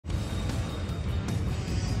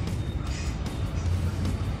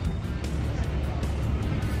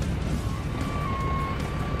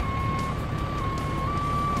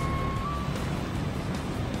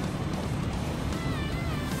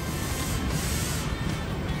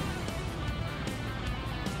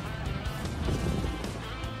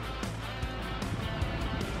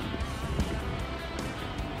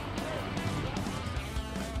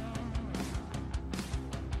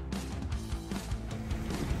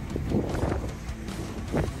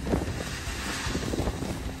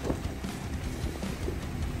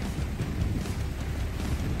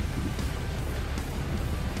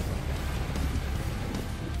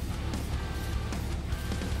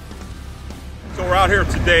we're out here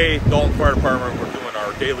today, Dolton Fire Department, we're doing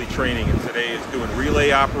our daily training, and today is doing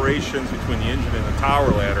relay operations between the engine and the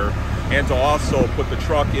tower ladder, and to also put the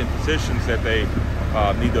truck in positions that they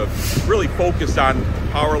need to really focus on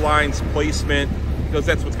power lines, placement, because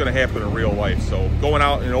that's what's going to happen in real life. So going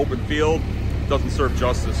out in an open field doesn't serve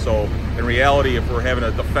justice. So in reality, if we're having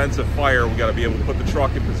a defensive fire, we got to be able to put the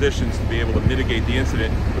truck in positions to be able to mitigate the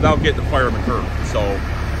incident without getting the fireman hurt. So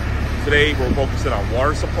today we're focusing on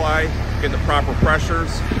water supply, getting the proper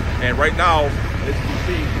pressures, and right now, as you can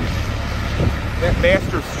see, that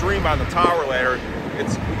master stream on the tower ladder,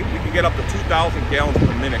 we can get up to 2,000 gallons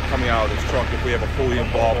per minute coming out of this truck if we have a fully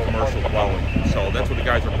involved commercial dwelling. So that's what the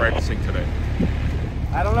guys are practicing today.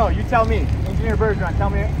 I don't know, you tell me. Engineer Bergeron,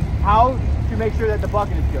 tell me how to make sure that the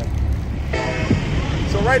bucket is good.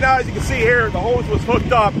 So right now, as you can see here, the hose was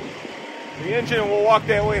hooked up. The engine, and we'll walk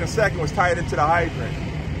that way in a second, was tied into the hydrant.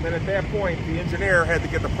 And then at that point, the engineer had to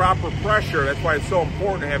get the proper pressure. That's why it's so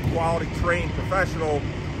important to have quality trained professional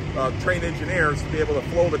trained engineers to be able to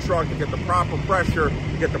flow the truck and get the proper pressure,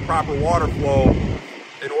 get the proper water flow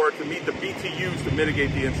in order to meet the BTUs to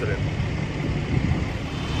mitigate the incident.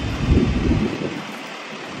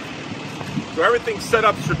 So everything's set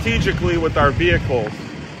up strategically with our vehicles.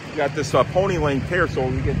 We got this pony length here, so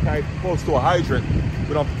we get tied close to a hydrant.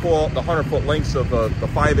 We don't have to pull out the 100-foot lengths of the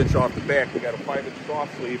 5-inch off the back. We got a 5-inch cross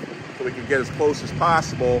sleeve so we can get as close as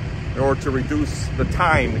possible in order to reduce the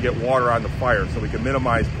time to get water on the fire, so we can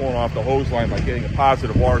minimize pulling off the hose line by getting a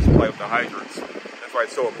positive water supply with the hydrants. That's why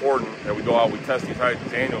it's so important that we go out, we test these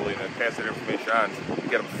hydrants annually, and then pass that information on to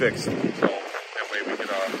get them fixed. So that way we can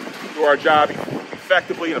do our job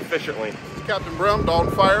effectively and efficiently. It's Captain Brim,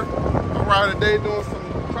 Dolton Fire. I'm riding today doing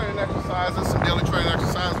some training exercises, some daily training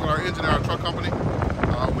exercises with our engine and our truck company.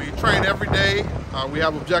 We train every day. We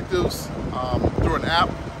have objectives through an app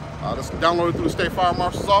that's downloaded through the State Fire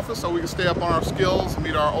Marshal's office, so we can stay up on our skills,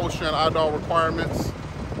 meet our OSHA and IDOL requirements,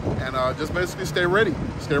 and just basically stay ready.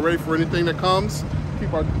 Stay ready for anything that comes.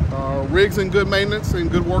 Keep our rigs in good maintenance and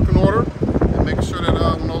good working order, and making sure that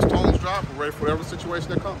when those tones drop, we're ready for whatever situation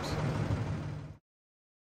that comes.